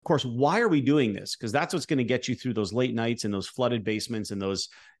course, why are we doing this? Because that's what's going to get you through those late nights and those flooded basements and those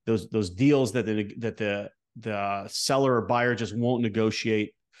deals that the seller or buyer just won't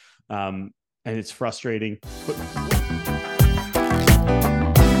negotiate. And it's frustrating.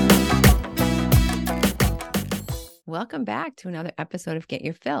 Welcome back to another episode of Get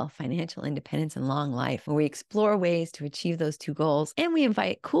Your Fill, Financial Independence and Long Life, where we explore ways to achieve those two goals. And we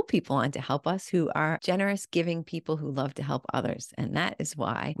invite cool people on to help us who are generous, giving people who love to help others. And that is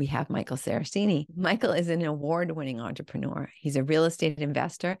why we have Michael Sarracini. Michael is an award-winning entrepreneur. He's a real estate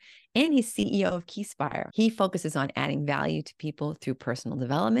investor and he's CEO of Keyspire. He focuses on adding value to people through personal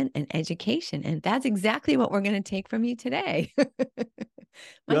development and education. And that's exactly what we're going to take from you today.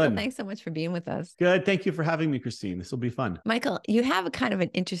 Michael, Good. Thanks so much for being with us. Good. Thank you for having me, Christine. This will be fun. Michael, you have a kind of an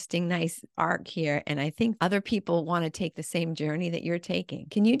interesting, nice arc here. And I think other people want to take the same journey that you're taking.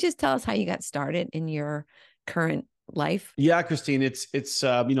 Can you just tell us how you got started in your current life? Yeah, Christine, it's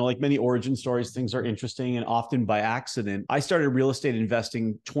like many origin stories, things are interesting and often by accident. I started real estate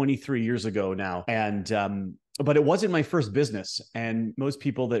investing 23 years ago now. And but it wasn't my first business. And most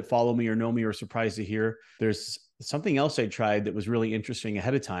people that follow me or know me are surprised to hear there's something else I tried that was really interesting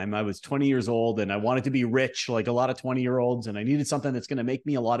ahead of time. I was 20 years old and I wanted to be rich like a lot of 20-year-olds, and I needed something that's going to make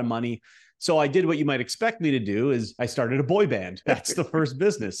me a lot of money. So I did what you might expect me to do, is I started a boy band. That's the first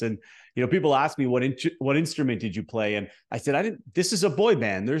business. And, people ask me what instrument did you play? And I said, this is a boy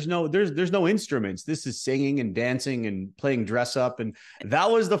band. There's no instruments. This is singing and dancing and playing dress up. And that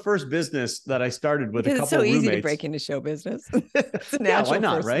was the first business that I started with a couple of roommates. It's so easy to break into show business. It's a yeah, why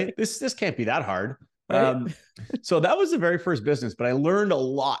not, right? This can't be that hard. Right. So that was the very first business, but I learned a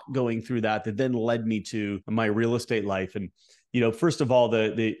lot going through that then led me to my real estate life. And, first of all,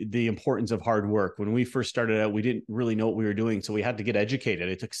 the importance of hard work. When we first started out, we didn't really know what we were doing. So we had to get educated.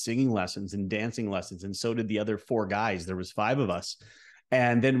 I took singing lessons and dancing lessons. And so did the other 4 guys. There was 5 of us.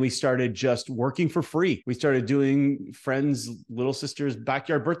 And then we started just working for free. We started doing friends' little sisters'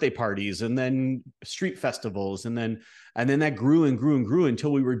 backyard birthday parties, and then street festivals. And then that grew and grew and grew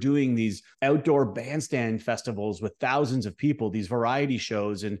until we were doing these outdoor bandstand festivals with thousands of people, these variety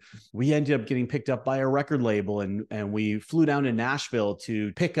shows. And we ended up getting picked up by a record label. And we flew down to Nashville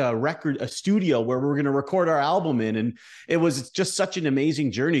to pick a studio where we were going to record our album in. And it was just such an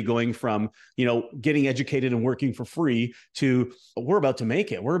amazing journey going from, getting educated and working for free to we're about to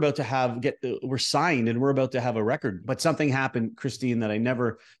make it. We're about to we're signed and we're about to have a record. But something happened, Christine, that I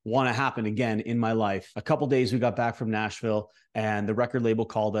never want to happen again in my life. A couple of days we got back from Nashville and the record label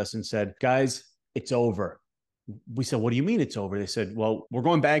called us and said, guys, it's over. We said, what do you mean it's over? They said, well, we're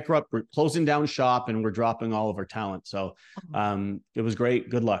going bankrupt. We're closing down shop and we're dropping all of our talent. So it was great.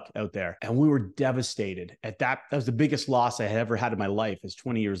 Good luck out there. And we were devastated at that. That was the biggest loss I had ever had in my life as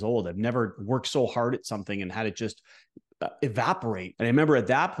 20 years old. I've never worked so hard at something and had it just evaporate. And I remember at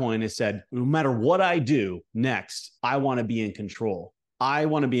that point, I said, no matter what I do next, I want to be in control. I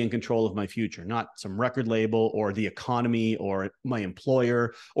want to be in control of my future, not some record label or the economy or my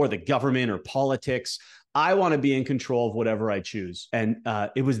employer or the government or politics. I want to be in control of whatever I choose. And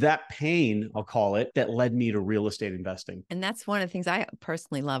it was that pain, I'll call it, that led me to real estate investing. And that's one of the things I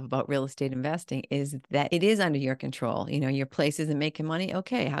personally love about real estate investing is that it is under your control. Your place isn't making money.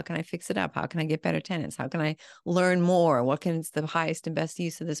 Okay, how can I fix it up? How can I get better tenants? How can I learn more? What is the highest and best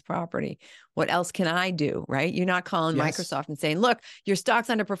use of this property? What else can I do, right? You're not calling Microsoft and saying, look, your stock's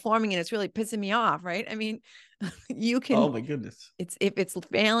underperforming and it's really pissing me off, right? I mean, you can. Oh my goodness! If it's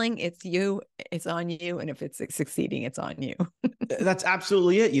failing, it's you. It's on you, and if it's succeeding, it's on you. That's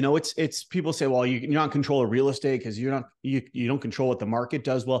absolutely it. It's people say, well, you're not in control of real estate because you don't control what the market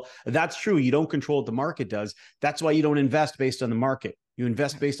does. Well, that's true. You don't control what the market does. That's why you don't invest based on the market. You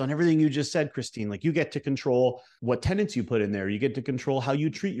invest based on everything you just said, Christine. Like you get to control what tenants you put in there. You get to control how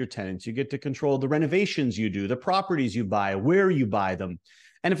you treat your tenants. You get to control the renovations you do, the properties you buy, where you buy them.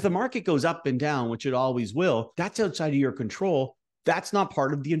 And if the market goes up and down, which it always will, that's outside of your control. That's not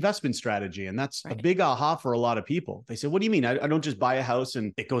part of the investment strategy. And that's a big aha for a lot of people. They say, what do you mean? I don't just buy a house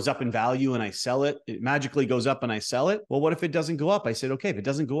and it goes up in value and I sell it. It magically goes up and I sell it. Well, what if it doesn't go up? I said, okay, if it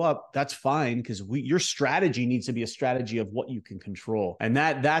doesn't go up, that's fine. Because your strategy needs to be a strategy of what you can control. And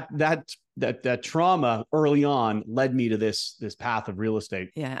that trauma early on led me to this path of real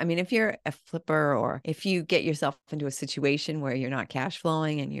estate. Yeah. I mean, if you're a flipper or if you get yourself into a situation where you're not cash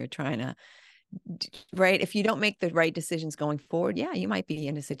flowing and you're trying to, right, if you don't make the right decisions going forward, yeah, you might be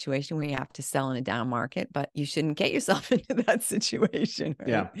in a situation where you have to sell in a down market, but you shouldn't get yourself into that situation.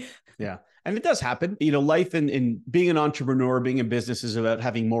 Right? Yeah. And it does happen. Life and being an entrepreneur, being in business is about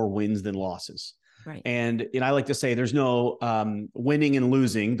having more wins than losses. Right. And I like to say there's no winning and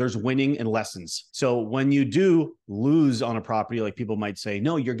losing. There's winning and lessons. So when you do lose on a property, like people might say,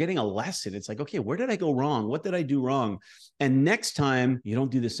 no, you're getting a lesson. It's like, okay, where did I go wrong? What did I do wrong? And next time you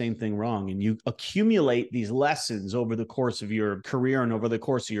don't do the same thing wrong, and you accumulate these lessons over the course of your career and over the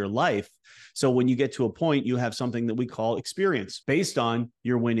course of your life. So when you get to a point, you have something that we call experience based on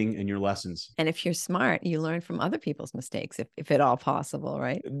your winning and your lessons. And if you're smart, you learn from other people's mistakes, if at all possible,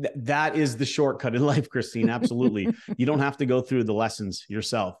 right? That is the shortcut in life, Christine. Absolutely. You don't have to go through the lessons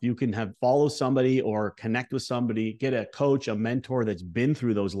yourself. You can follow somebody or connect with somebody, get a coach, a mentor that's been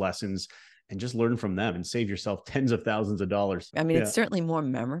through those lessons, and just learn from them and save yourself tens of thousands of dollars. I mean, it's certainly more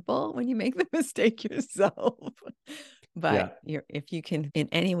memorable when you make the mistake yourself. But if you can in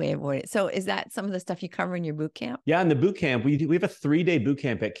any way avoid it. So is that some of the stuff you cover in your boot camp? Yeah, in the boot camp, we have a 3-day boot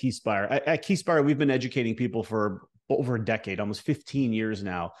camp at Keyspire. At Keyspire, we've been educating people for over a decade, almost 15 years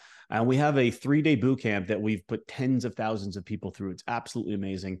now. And we have a 3-day boot camp that we've put tens of thousands of people through. It's absolutely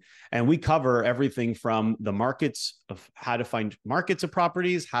amazing. And we cover everything from the markets of how to find markets of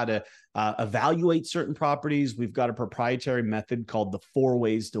properties, how to evaluate certain properties. We've got a proprietary method called the 4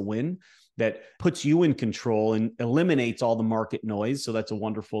 ways to win that puts you in control and eliminates all the market noise. So that's a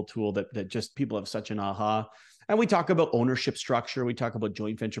wonderful tool that just people have such an aha. And we talk about ownership structure. We talk about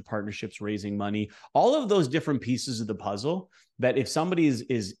joint venture partnerships, raising money, all of those different pieces of the puzzle that if somebody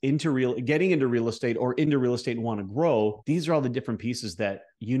is getting into real estate or into real estate and want to grow, these are all the different pieces that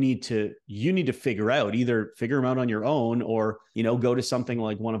you need to figure out, either figure them out on your own or, go to something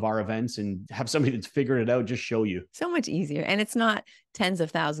like one of our events and have somebody that's figured it out, just show you. So much easier. And it's not tens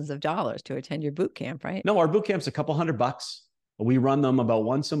of thousands of dollars to attend your boot camp, right? No, our boot camp's a couple $100. We run them about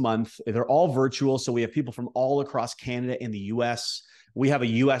once a month. They're all virtual. So we have people from all across Canada and the US. We have a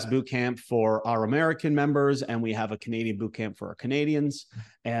US boot camp for our American members, and we have a Canadian boot camp for our Canadians.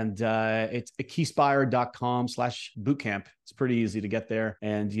 And it's at keysspire.com/bootcamp. It's pretty easy to get there.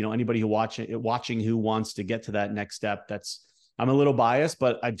 And, anybody watching who wants to get to that next step, I'm a little biased,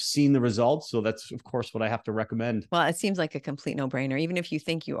 but I've seen the results. So that's, of course, what I have to recommend. Well, it seems like a complete no-brainer. Even if you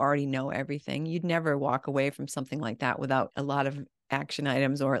think you already know everything, you'd never walk away from something like that without a lot of action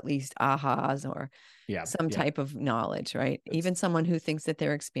items or at least ahas or some type of knowledge, right? Even someone who thinks that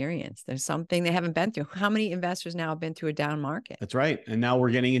they're experienced, there's something they haven't been through. How many investors now have been through a down market? That's right. And now we're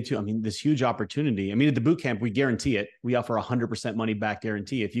getting into, this huge opportunity. At the boot camp, we guarantee it. We offer 100% money back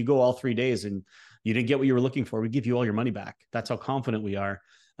guarantee. If you go all 3 days and you didn't get what you were looking for, we give you all your money back. That's how confident we are.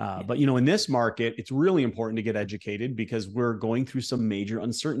 But, in this market, it's really important to get educated because we're going through some major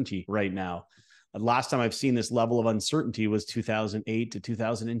uncertainty right now. Last time I've seen this level of uncertainty was 2008 to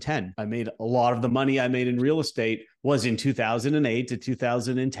 2010. I made a lot of the money I made in real estate was in 2008 to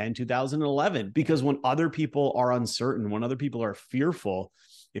 2010, 2011, because when other people are uncertain, when other people are fearful,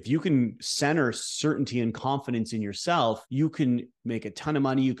 if you can center certainty and confidence in yourself, you can make a ton of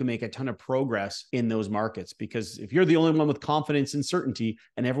money. You can make a ton of progress in those markets, because if you're the only one with confidence and certainty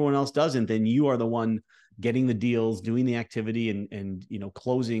and everyone else doesn't, then you are the one getting the deals, doing the activity, and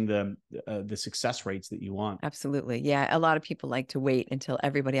closing the success rates that you want. Absolutely. Yeah. A lot of people like to wait until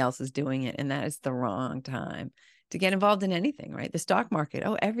everybody else is doing it. And that is the wrong time to get involved in anything, right? The stock market.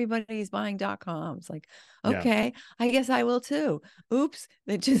 Oh, everybody's buying .coms. Like, okay, I guess I will too. Oops.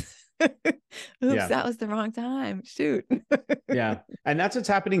 That was the wrong time. Shoot. Yeah. And that's what's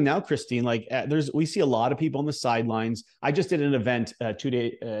happening now, Christine. Like we see a lot of people on the sidelines. I just did an event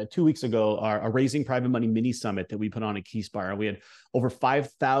 2 weeks ago, a Raising Private Money mini summit that we put on at Keyspire. We had over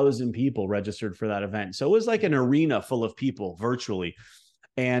 5,000 people registered for that event. So it was like an arena full of people virtually.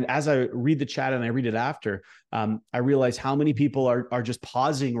 And as I read the chat and I read it after, I realize how many people are just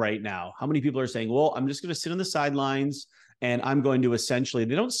pausing right now. How many people are saying, well, I'm just going to sit on the sidelines and I'm going to essentially,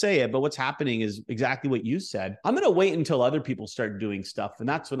 they don't say it, but what's happening is exactly what you said. I'm going to wait until other people start doing stuff. And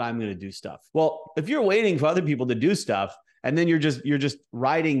that's when I'm going to do stuff. Well, if you're waiting for other people to do stuff, and then you're just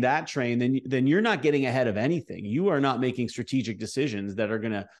riding that train, then you're not getting ahead of anything. You are not making strategic decisions that are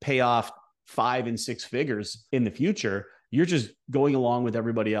going to pay off 5 and 6 figures in the future. You're just going along with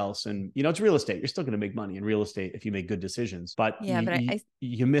everybody else. And, it's real estate. You're still going to make money in real estate if you make good decisions. But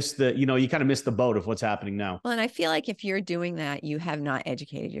you miss you kind of miss the boat of what's happening now. Well, and I feel like if you're doing that, you have not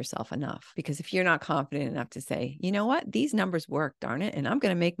educated yourself enough, because if you're not confident enough to say, you know what, these numbers work, darn it, and I'm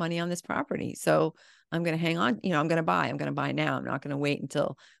going to make money on this property. So I'm going to hang on, I'm going to buy now. I'm not going to wait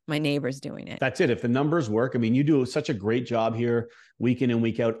until my neighbor's doing it. That's it. If the numbers work, you do such a great job here week in and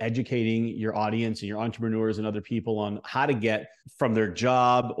week out, educating your audience and your entrepreneurs and other people on how to get from their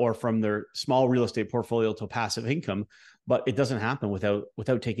job or from their small real estate portfolio to passive income. But it doesn't happen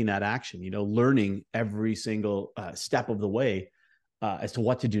without taking that action, learning every single step of the way. as to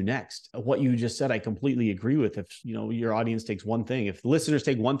what to do next. What you just said, I completely agree with. If your audience takes one thing, if the listeners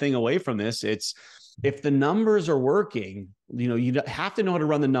take one thing away from this, it's if the numbers are working, you have to know how to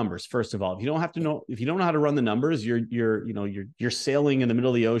run the numbers. First of all, if you don't know how to run the numbers, you're sailing in the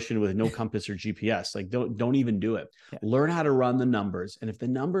middle of the ocean with no compass or GPS. Like don't even do it. Yeah. Learn how to run the numbers. And if the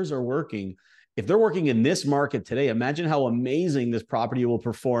numbers are working, if they're working in this market today, imagine how amazing this property will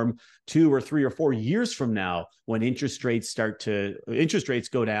perform 2 or 3 or 4 years from now when interest rates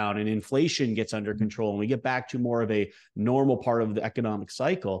go down and inflation gets under control and we get back to more of a normal part of the economic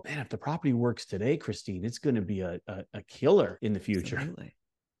cycle. Man, if the property works today, Christine, it's going to be a killer in the future. Absolutely.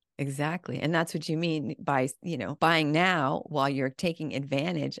 Exactly. And that's what you mean by, buying now while you're taking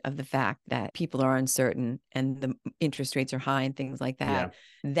advantage of the fact that people are uncertain and the interest rates are high and things like that.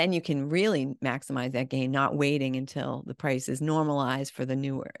 Yeah. Then you can really maximize that gain, not waiting until the price is normalized for the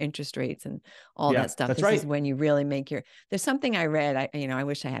newer interest rates and all that stuff. This is when you really make there's something I read, I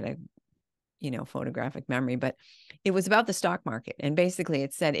wish I had a photographic memory, but it was about the stock market. And basically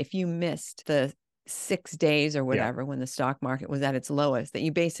it said, if you missed the 6 days or whatever, when the stock market was at its lowest, that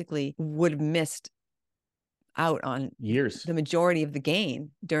you basically would have missed out on years, the majority of the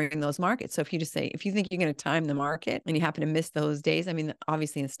gain during those markets. So if you think you're going to time the market and you happen to miss those days, I mean,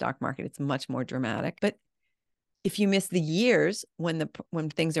 obviously in the stock market, it's much more dramatic, but if you miss the years when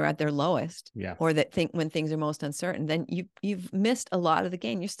things are at their lowest, or when things are most uncertain, then you've missed a lot of the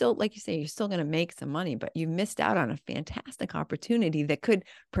gain. You're still, like you say, you're still going to make some money, but you've missed out on a fantastic opportunity that could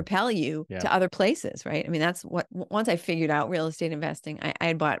propel you to other places, right? I mean, that's what, once I figured out real estate investing, I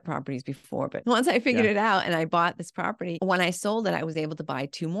had bought properties before, but once I figured it out and I bought this property, when I sold it, I was able to buy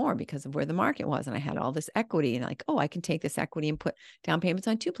 2 more because of where the market was. And I had all this equity and I can take this equity and put down payments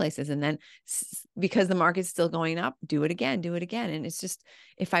on 2 places. And then because the market's still going up, do it again. And it's just,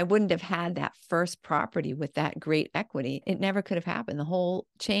 if I wouldn't have had that first property with that great equity, it never could have happened. The whole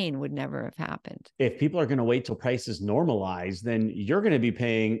chain would never have happened. If people are going to wait till prices normalize, then you're going to be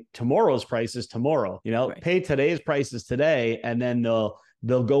paying tomorrow's prices tomorrow, pay today's prices today, and then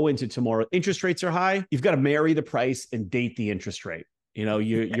they'll go into tomorrow. Interest rates are high. You've got to marry the price and date the interest rate.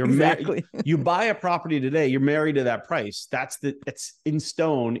 You're exactly. You buy a property today, you're married to that price. It's in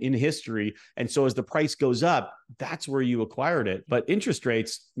stone in history. And so as the price goes up, that's where you acquired it. But interest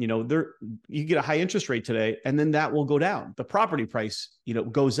rates, you get a high interest rate today, and then that will go down. The property price,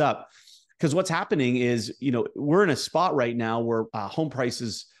 goes up. Because what's happening is, we're in a spot right now where home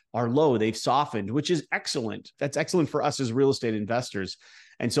prices are low. They've softened, which is excellent. That's excellent for us as real estate investors.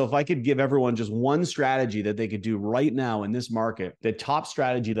 And so if I could give everyone just one strategy that they could do right now in this market, the top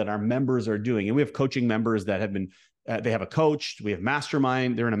strategy that our members are doing, and we have coaching members that have been, they have a coach, we have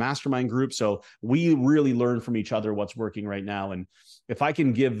mastermind, they're in a mastermind group. So we really learn from each other what's working right now. And if I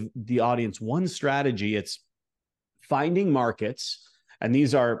can give the audience one strategy, it's finding markets, and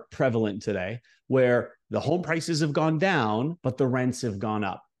these are prevalent today, where the home prices have gone down, but the rents have gone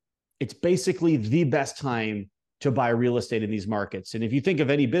up. It's basically the best time to buy real estate in these markets. And if you think of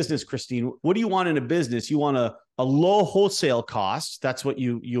any business, Christine, what do you want in a business? You want a low wholesale cost. That's what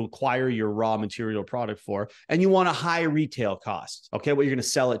you acquire your raw material product for. And you want a high retail cost. Okay, what you're going to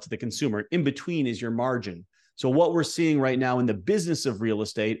sell it to the consumer. In between is your margin. So what we're seeing right now in the business of real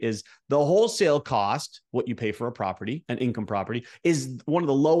estate is the wholesale cost, what you pay for a property, an income property, is one of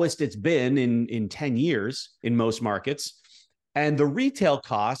the lowest it's been in 10 years in most markets. And the retail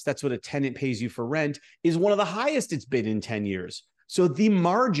cost, that's what a tenant pays you for rent, is one of the highest it's been in 10 years. So the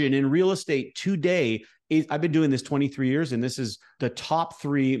margin in real estate today is, I've been doing this 23 years, and this is the top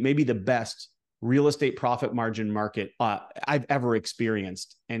 3, maybe the best real estate profit margin market I've ever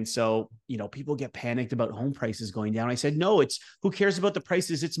experienced. And so, people get panicked about home prices going down. I said, no, who cares about the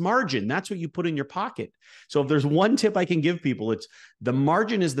prices? It's margin. That's what you put in your pocket. So if there's one tip I can give people, it's the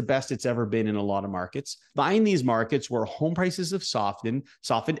margin is the best it's ever been in a lot of markets. Find these markets where home prices have softened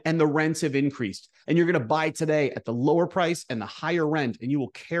and the rents have increased. And you're going to buy today at the lower price and the higher rent, and you will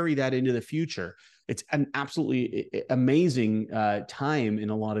carry that into the future. It's an absolutely amazing time in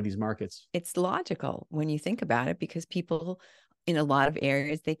a lot of these markets. It's logical when you think about it, because people in a lot of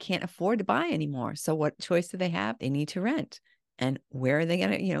areas, they can't afford to buy anymore. So what choice do they have? They need to rent. And where are they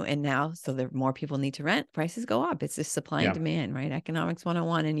going to, and now, so there more people need to rent, prices go up. It's just supply and demand, right? Economics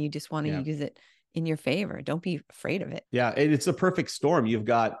 101, and you just want to use it in your favor. Don't be afraid of it. Yeah, it's a perfect storm. You've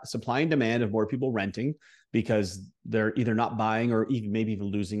got supply and demand of more people renting because they're either not buying or maybe even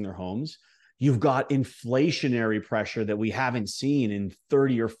losing their homes. You've got inflationary pressure that we haven't seen in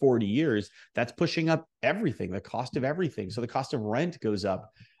 30 or 40 years. That's pushing up everything, the cost of everything. So the cost of rent goes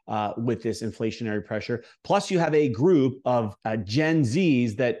up with this inflationary pressure. Plus, you have a group of Gen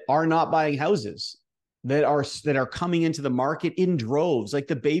Zs that are not buying houses. that are coming into the market in droves, like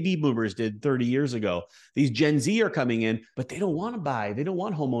the baby boomers did 30 years ago. These Gen Z are coming in, but they don't want to buy. They don't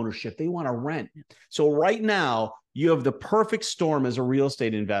want home ownership. They want to rent. So right now, you have the perfect storm as a real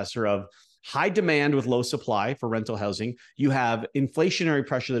estate investor of high demand with low supply for rental housing. You have inflationary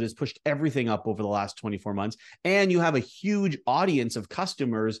pressure that has pushed everything up over the last 24 months. And you have a huge audience of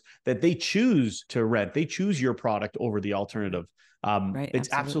customers that they choose to rent. They choose your product over the alternative. Right, it's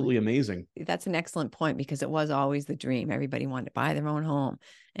absolutely amazing. That's an excellent point, because it was always the dream. Everybody wanted to buy their own home.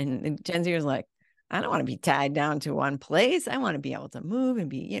 And Gen Z was like, I don't want to be tied down to one place. I want to be able to move and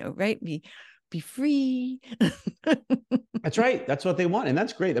be, right, be free. That's right. That's what they want. And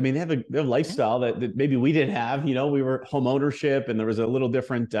that's great. I mean, they have a lifestyle that maybe we didn't have. We were home ownership, and there was a little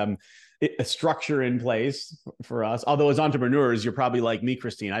different a structure in place for us. Although as entrepreneurs, you're probably like me,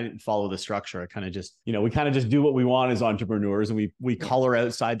 Christine. I didn't follow the structure. I kind of just, we kind of just do what we want as entrepreneurs, and we color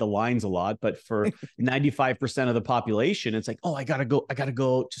outside the lines a lot. But for 95% of the population, it's like, oh, I gotta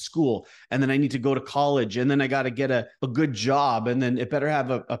go to school, and then I need to go to college, and then I got to get a good job, and then it better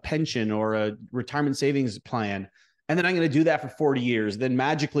have a pension or a retirement savings plan. And then I'm going to do that for 40 years. Then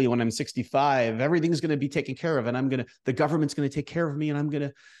magically, when I'm 65, everything's going to be taken care of. And the government's going to take care of me, and I'm going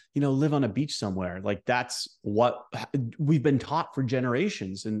to, live on a beach somewhere. Like, that's what we've been taught for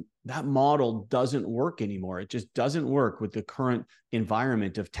generations. And that model doesn't work anymore. It just doesn't work with the current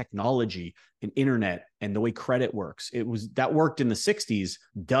environment of technology and internet and the way credit works. That worked in the 60s,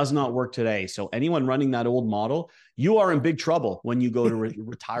 does not work today. So anyone running that old model, you are in big trouble when you go to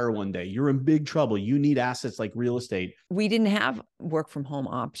retire one day. You're in big trouble. You need assets like real estate. We didn't have work from home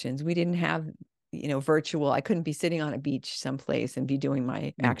options. We didn't have virtual. I couldn't be sitting on a beach someplace and be doing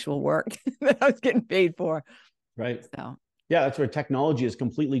my actual work that I was getting paid for. Right. So yeah, that's where technology has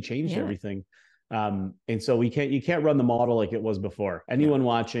completely changed everything. And so you can't run the model like it was before. Anyone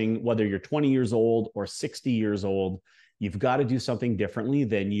watching, whether you're 20 years old or 60 years old, you've got to do something differently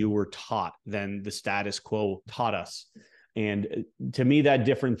than you were taught, than the status quo taught us. And to me, that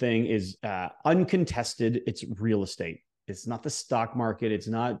different thing is uncontested. It's real estate. It's not the stock market. It's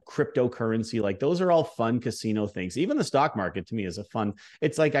not cryptocurrency. Like, those are all fun casino things. Even the stock market to me is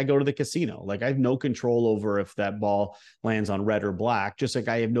it's like I go to the casino. Like, I have no control over if that ball lands on red or black, just like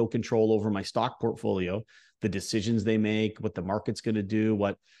I have no control over my stock portfolio, the decisions they make, what the market's going to do,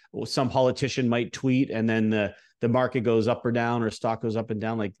 what some politician might tweet, and then the market goes up or down, or stock goes up and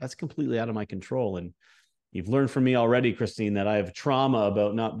down. Like, that's completely out of my control. And you've learned from me already, Christine, that I have trauma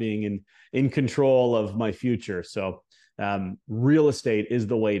about not being in control of my future. So real estate is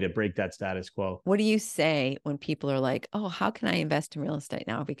the way to break that status quo. What do you say when people are like, oh, how can I invest in real estate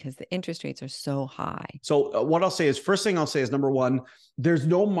now because the interest rates are so high? So what I'll say is, first thing I'll say is, number one, there's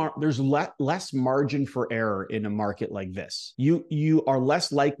less margin for error in a market like this. You are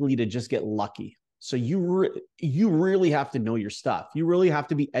less likely to just get lucky. So you really have to know your stuff. You really have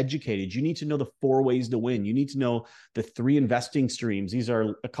to be educated. You need to know the 4 ways to win. You need to know the 3 investing streams. These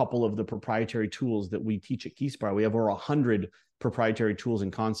are a couple of the proprietary tools that we teach at Keyspire. We have over 100 proprietary tools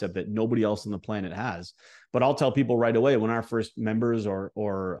and concept that nobody else on the planet has. But I'll tell people right away, when our first members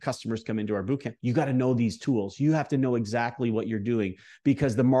or customers come into our bootcamp, you got to know these tools. You have to know exactly what you're doing,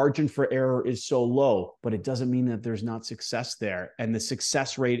 because the margin for error is so low, but it doesn't mean that there's not success there. And the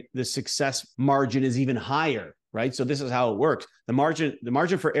success margin is even higher, right? So this is how it works. The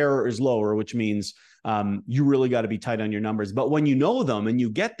margin for error is lower, which means you really got to be tight on your numbers. But when you know them and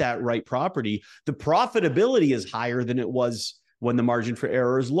you get that right property, the profitability is higher than it was when the margin for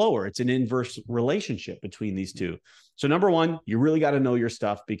error is lower. It's an inverse relationship between these two. So number one, you really got to know your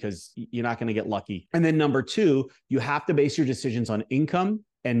stuff, because you're not going to get lucky. And then number two, you have to base your decisions on income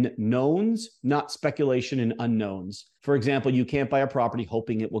and knowns, not speculation and unknowns. For example, you can't buy a property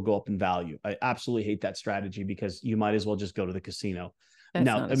hoping it will go up in value. I absolutely hate that strategy, because you might as well just go to the casino.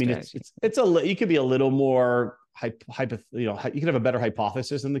 Now, I mean, you could be a little more you can have a better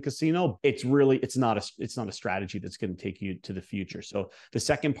hypothesis in the casino. It's not a strategy that's going to take you to the future. So the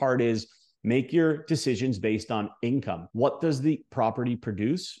second part is, make your decisions based on income. What does the property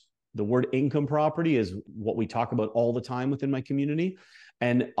produce? The word income property is what we talk about all the time within my community.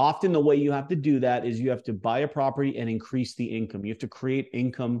 And often the way you have to do that is you have to buy a property and increase the income. You have to create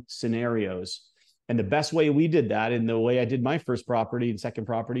income scenarios. And the best way we did that, and the way I did my first property and second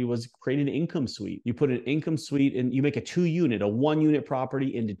property, was create an income suite. You put an income suite and you make a 2-unit, a 1-unit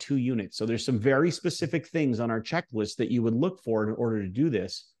property into 2 units. So there's some very specific things on our checklist that you would look for in order to do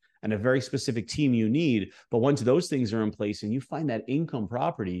this, and a very specific team you need. But once those things are in place and you find that income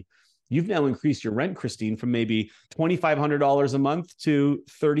property, you've now increased your rent, Christine, from maybe $2,500 a month to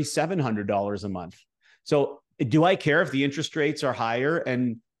 $3,700 a month. So do I care if the interest rates are higher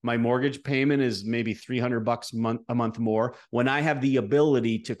and My mortgage payment is maybe $300 a month more. When I have the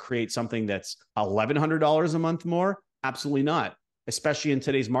ability to create something that's $1,100 a month more, absolutely not, especially in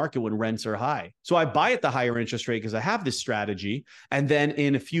today's market when rents are high. So I buy at the higher interest rate because I have this strategy. And then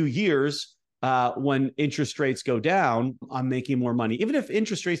in a few years, when interest rates go down, I'm making more money. Even if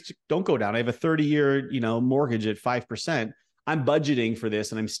interest rates don't go down, I have a 30-year, mortgage at 5%. I'm budgeting for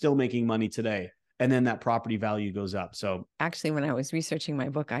this and I'm still making money today. And then that property value goes up. So actually, when I was researching my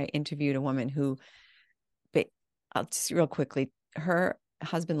book, I interviewed a woman who, I'll just real quickly, her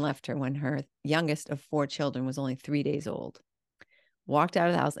husband left her when her youngest of 4 children was only 3 days old, walked out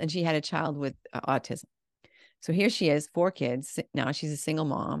of the house, and she had a child with autism. So here she is, 4 kids. Now she's a single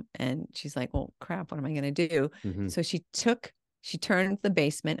mom, and she's like, well, crap, what am I going to do? Mm-hmm. So she turned the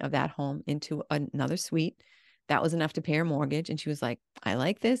basement of that home into another suite. That was enough to pay her mortgage. And she was like, I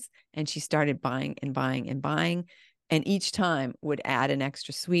like this. And she started buying and buying and buying. And each time would add an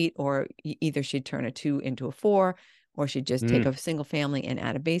extra suite, or either she'd turn a 2 into a 4, or she'd just take a single family and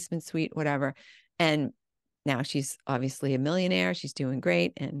add a basement suite, whatever. And now she's obviously a millionaire. She's doing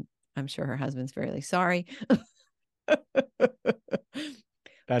great. And I'm sure her husband's very sorry.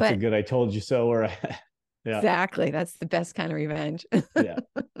 That's a good, I told you so. Or yeah. Exactly. That's the best kind of revenge. Yeah.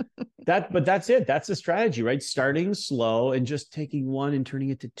 But that's it. That's the strategy, right? Starting slow and just taking 1 and turning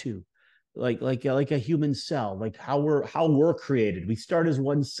it to 2. Like a human cell, like how we're created. We start as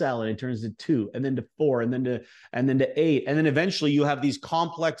 1 cell and it turns to 2, and then to 4, and then to 8. And then eventually you have these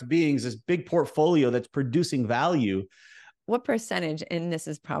complex beings, this big portfolio that's producing value. What percentage, and this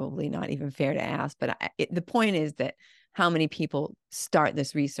is probably not even fair to ask, but the point is that how many people start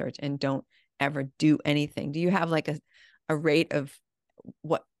this research and don't ever do anything? Do you have like a rate of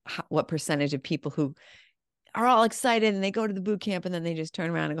what percentage of people who are all excited and they go to the boot camp and then they just turn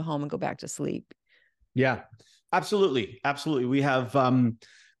around and go home and go back to sleep? Yeah, absolutely. Absolutely. We have,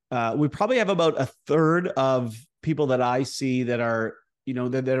 we probably have about 1/3 of people that I see that are,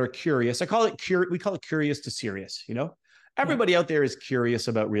 that are curious. We call it curious to serious. Everybody out there is curious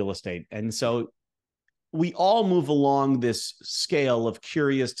about real estate. And so we all move along this scale of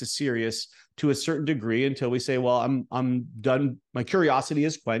curious to serious to a certain degree until we say, well, I'm done. My curiosity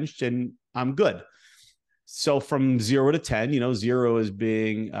is quenched and I'm good. So from 0 to 10, 0 is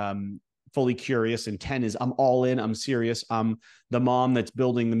being fully curious, and 10 is I'm all in, I'm serious. I'm the mom that's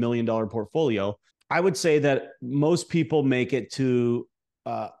building the $1 million portfolio. I would say that most people make it to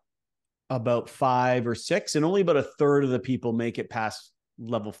about 5 or 6, and only about 1/3 of the people make it past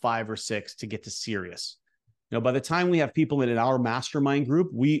level 5 or 6 to get to serious. By the time we have people in our mastermind group,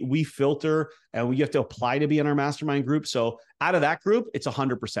 we filter and we have to apply to be in our mastermind group. So out of that group, it's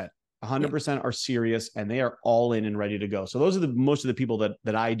 100%. 100% are serious and they are all in and ready to go. So those are most of the people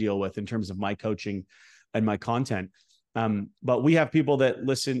that I deal with in terms of my coaching and my content. But we have people that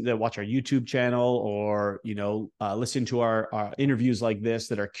watch our YouTube channel, or, listen to our interviews like this,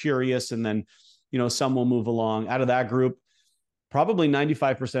 that are curious. And then, some will move along out of that group. Probably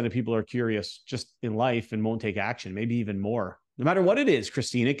 95% of people are curious just in life and won't take action, maybe even more. No matter what it is,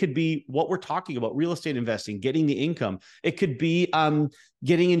 Christine, it could be what we're talking about, real estate investing, getting the income. It could be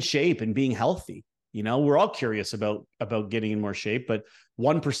getting in shape and being healthy. We're all curious about getting in more shape, but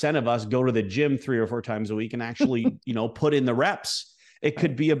 1% of us go to the gym 3 or 4 times a week and actually, put in the reps. It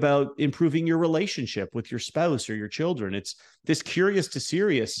could be about improving your relationship with your spouse or your children. It's this curious to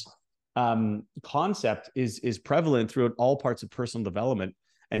serious concept is prevalent throughout all parts of personal development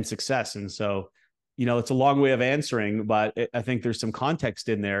and success. And so, it's a long way of answering, but I think there's some context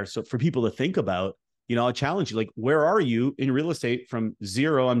in there. So for people to think about, I'll challenge you, like, where are you in real estate from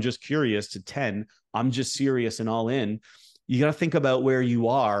 0, I'm just curious, to 10, I'm just serious and all in? You got to think about where you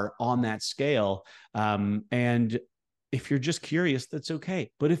are on that scale. And if you're just curious, that's okay.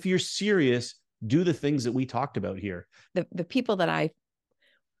 But if you're serious, do the things that we talked about here. The people that I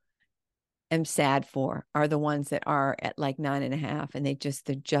am sad for are the ones that are at like 9.5 and they're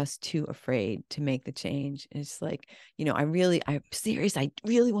just too afraid to make the change. And it's like, I'm serious. I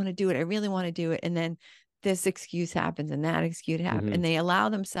really want to do it. I really want to do it. And then this excuse happens and that excuse happens, and they allow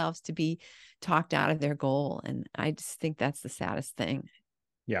themselves to be talked out of their goal. And I just think that's the saddest thing.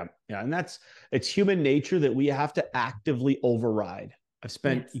 Yeah. Yeah. And it's human nature that we have to actively override. I've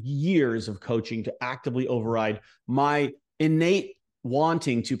spent years of coaching to actively override my innate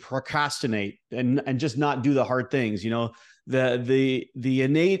wanting to procrastinate and just not do the hard things. The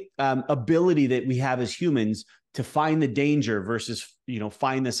innate ability that we have as humans to find the danger versus,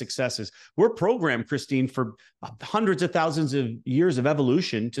 find the successes. We're programmed, Christine, for hundreds of thousands of years of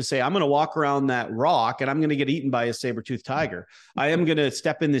evolution to say, I'm going to walk around that rock and I'm going to get eaten by a saber-toothed tiger. I am going to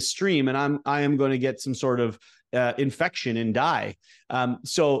step in this stream and I am going to get some sort of, infection and die.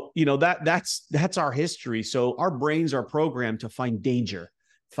 So, that's our history. So our brains are programmed to find danger.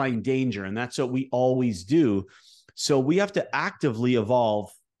 And that's what we always do. So we have to actively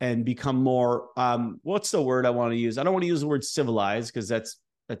evolve and become more, what's the word I want to use? I don't want to use the word civilized, because that's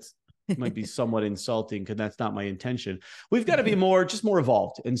might be somewhat insulting, because that's not my intention. We've got to be more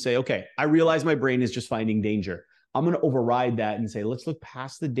evolved and say, okay, I realize my brain is just finding danger. I'm going to override that and say, let's look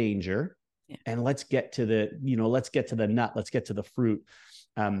past the danger and let's get to the nut. Let's get to the fruit.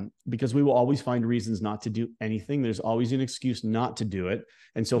 Because we will always find reasons not to do anything. There's always an excuse not to do it.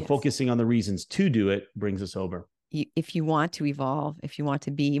 And so focusing on the reasons to do it brings us over. If you want to evolve, if you want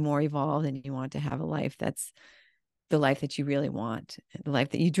to be more evolved, and you want to have a life that's the life that you really want, the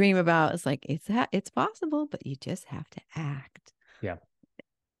life that you dream about, it's like, it's possible, but you just have to act. Yeah.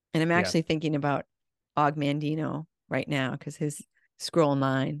 And I'm actually thinking about Og Mandino right now, because his Scroll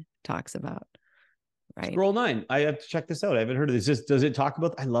 9 talks about, right? Scroll 9. I have to check this out. I haven't heard of this. Does it talk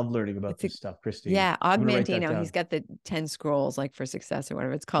about? I love learning about this stuff, Christine. Yeah, Og Mandino. He's got the 10 scrolls, like, for success or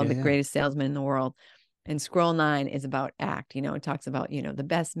whatever. It's called The Greatest Salesman in the World. And Scroll 9 is about act. It talks about, the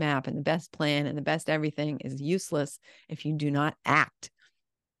best map and the best plan and the best everything is useless if you do not act.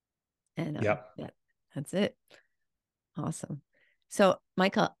 And that's it. Awesome. So,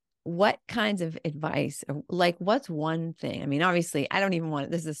 Michael, what kinds of advice, like, what's one thing? I mean, obviously, I don't even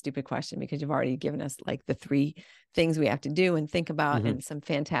want, this is a stupid question, because you've already given us like the 3 things we have to do and think about, and some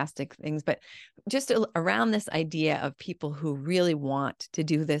fantastic things, but just around this idea of people who really want to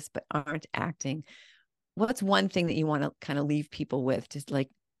do this but aren't acting. What's one thing that you want to kind of leave people with, just like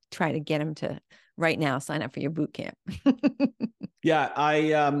try to get them to right now sign up for your boot camp?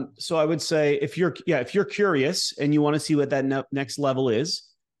 So I would say, if you're curious and you want to see what that next level is,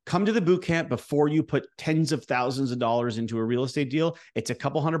 come to the boot camp before you put tens of thousands of dollars into a real estate deal. It's a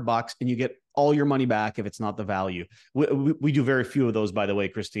couple $100 and you get all your money back if it's not the value. We do very few of those, by the way,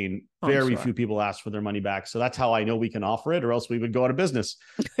 Christine. Very few people ask for their money back. So that's how I know we can offer it, or else we would go out of business.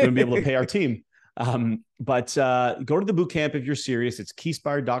 We wouldn't be able to pay our team. But go to the boot camp if you're serious. It's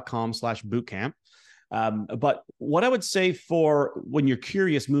keyspire.com/bootcamp. But what I would say for when you're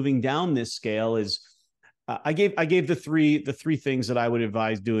curious moving down this scale is, I gave the three things that I would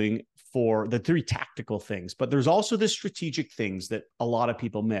advise doing, for the 3 tactical things, but there's also the strategic things that a lot of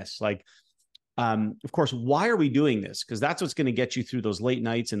people miss. Like, of course, why are we doing this? Because that's what's going to get you through those late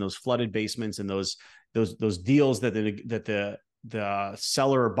nights and those flooded basements and those deals that the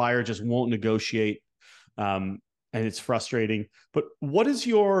seller or buyer just won't negotiate. And it's frustrating. But what does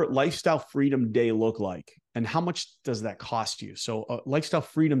your lifestyle freedom day look like? And how much does that cost you? So lifestyle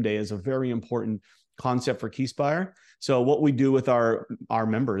freedom day is a very important concept for Keyspire. So what we do with our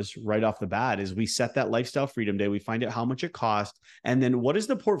members right off the bat is we set that lifestyle freedom day. We find out how much it costs. And then what is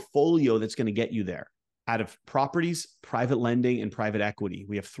the portfolio that's going to get you there? Out of properties, private lending, and private equity.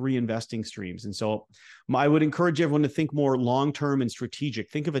 We have 3 investing streams. And so I would encourage everyone to think more long-term and strategic.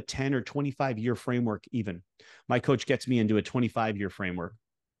 Think of a 10 or 25-year framework even. My coach gets me into a 25-year framework.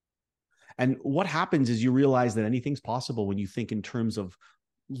 And what happens is you realize that anything's possible when you think in terms of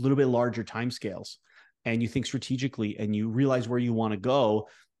a little bit larger timescales, and you think strategically, and you realize where you want to go.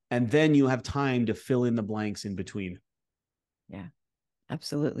 And then you have time to fill in the blanks in between. Yeah,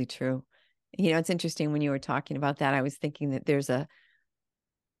 absolutely true. It's interesting when you were talking about that, I was thinking that there's a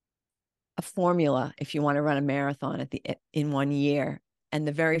formula if you want to run a marathon in 1 year, and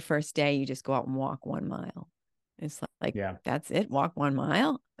the very first day you just go out and walk 1 mile. It's like, that's it, walk 1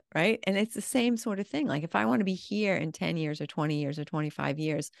 mile, right? And it's the same sort of thing. Like, if I want to be here in 10 years or 20 years or 25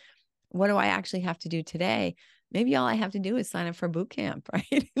 years, what do I actually have to do today? Maybe all I have to do is sign up for boot camp,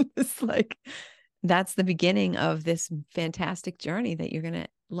 right? It's like, that's the beginning of this fantastic journey that you're going to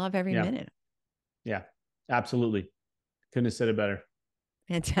love every minute. Yeah, absolutely. Couldn't have said it better.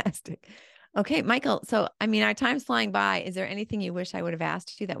 Fantastic. Okay, Michael. So, I mean, our time's flying by. Is there anything you wish I would have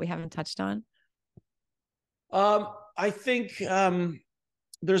asked you that we haven't touched on? I think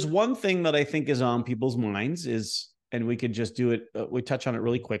there's one thing that I think is on people's minds is, and we could just do it, we touch on it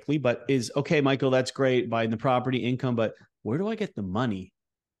really quickly, but is, okay, Michael, that's great, buying the property, income, but where do I get the money?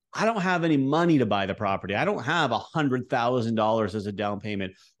 I don't have any money to buy the property. I don't have $100,000 as a down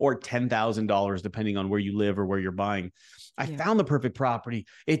payment, or $10,000, depending on where you live or where you're buying. I found the perfect property.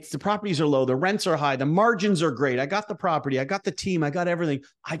 The properties are low. The rents are high. The margins are great. I got the property. I got the team. I got everything.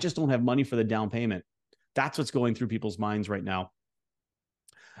 I just don't have money for the down payment. That's what's going through people's minds right now.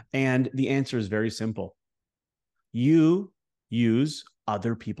 And the answer is very simple. You use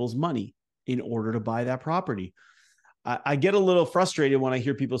other people's money in order to buy that property. I get a little frustrated when I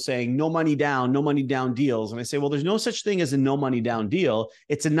hear people saying no money down deals. And I say, well, there's no such thing as a no money down deal.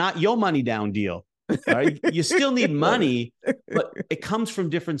 It's a not your money down deal. All right. You still need money, but it comes from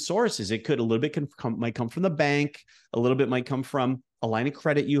different sources. It could a little bit might come from the bank, a little bit might come from a line of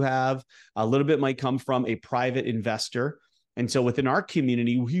credit you have, a little bit might come from a private investor. And so within our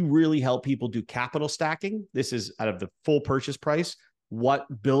community, we really help people do capital stacking. This is out of the full purchase price. What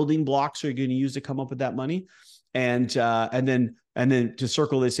building blocks are you going to use to come up with that money? And then to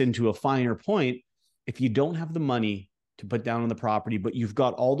circle this into a finer point, if you don't have the money to put down on the property, but you've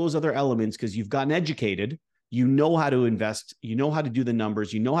got all those other elements because you've gotten educated, you know how to invest, you know how to do the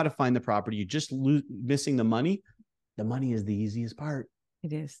numbers, you know how to find the property, you're just missing the money. The money is the easiest part.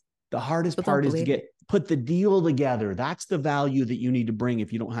 It is. The hardest part is to put the deal together. That's the value that you need to bring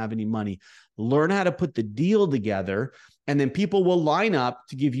if you don't have any money. Learn how to put the deal together, and then people will line up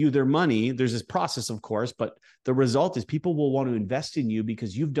to give you their money. There's this process, of course, but the result is people will want to invest in you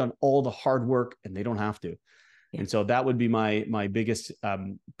because you've done all the hard work and they don't have to. Yeah. And so that would be my biggest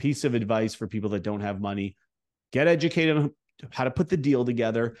piece of advice for people that don't have money. Get educated on how to put the deal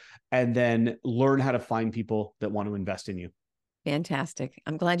together, and then learn how to find people that want to invest in you. Fantastic.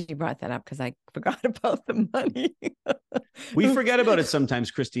 I'm glad you brought that up because I forgot about the money. We forget about it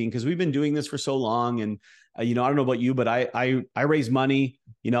sometimes, Christine, because we've been doing this for so long. And, I don't know about you, but I raise money.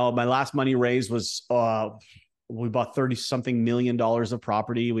 My last money raise was, we bought 30 something million dollars of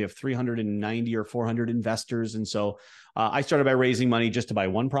property. We have 390 or 400 investors. And so I started by raising money just to buy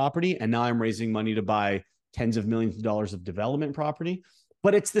one property. And now I'm raising money to buy tens of millions of dollars of development property.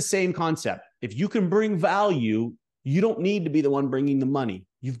 But it's the same concept. If you can bring value, you don't need to be the one bringing the money.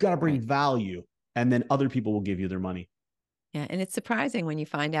 You've got to bring value, and then other people will give you their money. Yeah. And it's surprising when you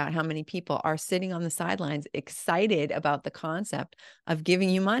find out how many people are sitting on the sidelines excited about the concept of giving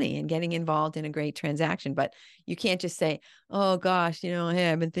you money and getting involved in a great transaction. But you can't just say, oh gosh,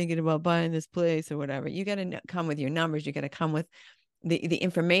 hey, I've been thinking about buying this place or whatever. You got to come with your numbers. You got to come with the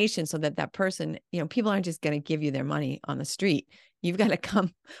information so that person, people aren't just going to give you their money on the street. You've got to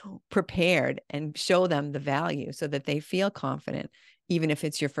come prepared and show them the value so that they feel confident, even if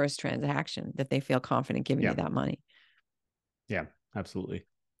it's your first transaction, that they feel confident giving you that money. Yeah, absolutely.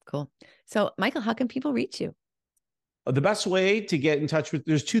 Cool. So Michael, how can people reach you? The best way to get in touch with,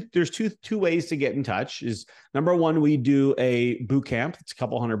 there's two ways to get in touch is, number one, we do a boot camp. It's a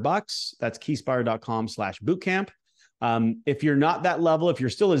couple $100. That's keyspire.com/bootcamp. If you're not that level, if you're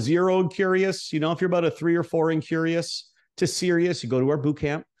still a 0 and curious, if you're about a 3 or 4 and curious to serious, you go to our boot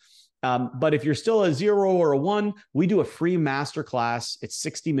camp. But if you're still a 0 or a 1, we do a free masterclass. It's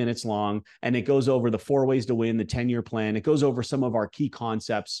 60 minutes long, and it goes over the 4 ways to win, the 10-year plan. It goes over some of our key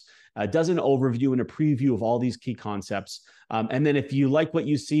concepts. Does an overview and a preview of all these key concepts. And then if you like what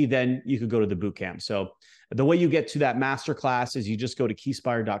you see, then you could go to the boot camp. So the way you get to that masterclass is you just go to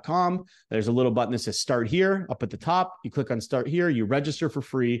keyspire.com. There's a little button that says start here up at the top. You click on start here, you register for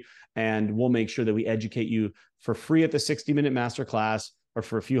free, and we'll make sure that we educate you for free at the 60-minute masterclass or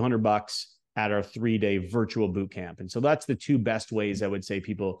for a few $100 at our 3-day virtual boot camp. And so that's the two best ways I would say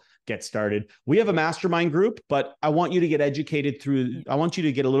people get started. We have a mastermind group, but I want you to get educated through, I want you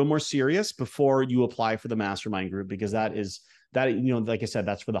to get a little more serious before you apply for the mastermind group, because that, like I said,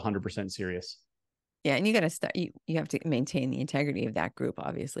 that's for the 100% serious. Yeah. And you got to start, you have to maintain the integrity of that group.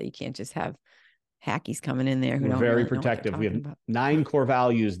 Obviously you can't just have hackies coming in there who don't very really protective. We have 9 core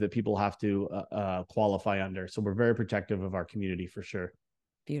values that people have to qualify under. So we're very protective of our community for sure.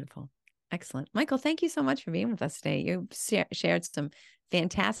 Beautiful. Excellent. Michael, thank you so much for being with us today. You shared some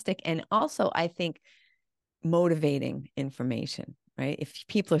fantastic and also, I think, motivating information, right? If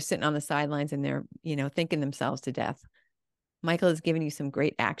people are sitting on the sidelines and they're, thinking themselves to death, Michael has given you some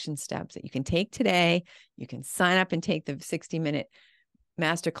great action steps that you can take today. You can sign up and take the 60-minute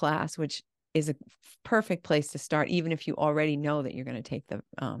masterclass, which is a perfect place to start, even if you already know that you're going to take the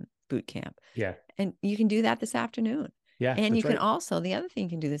boot camp. Yeah. And you can do that this afternoon. Yeah. And you can also, the other thing you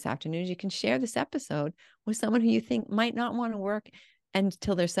can do this afternoon is you can share this episode with someone who you think might not want to work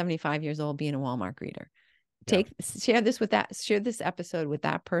until they're 75 years old being a Walmart greeter. Share this episode with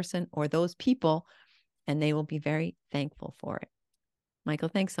that person or those people, and they will be very thankful for it. Michael,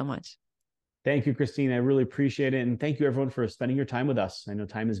 thanks so much. Thank you, Christine. I really appreciate it. And thank you, everyone, for spending your time with us. I know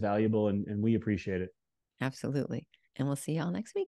time is valuable, and we appreciate it. Absolutely. And we'll see y'all next week.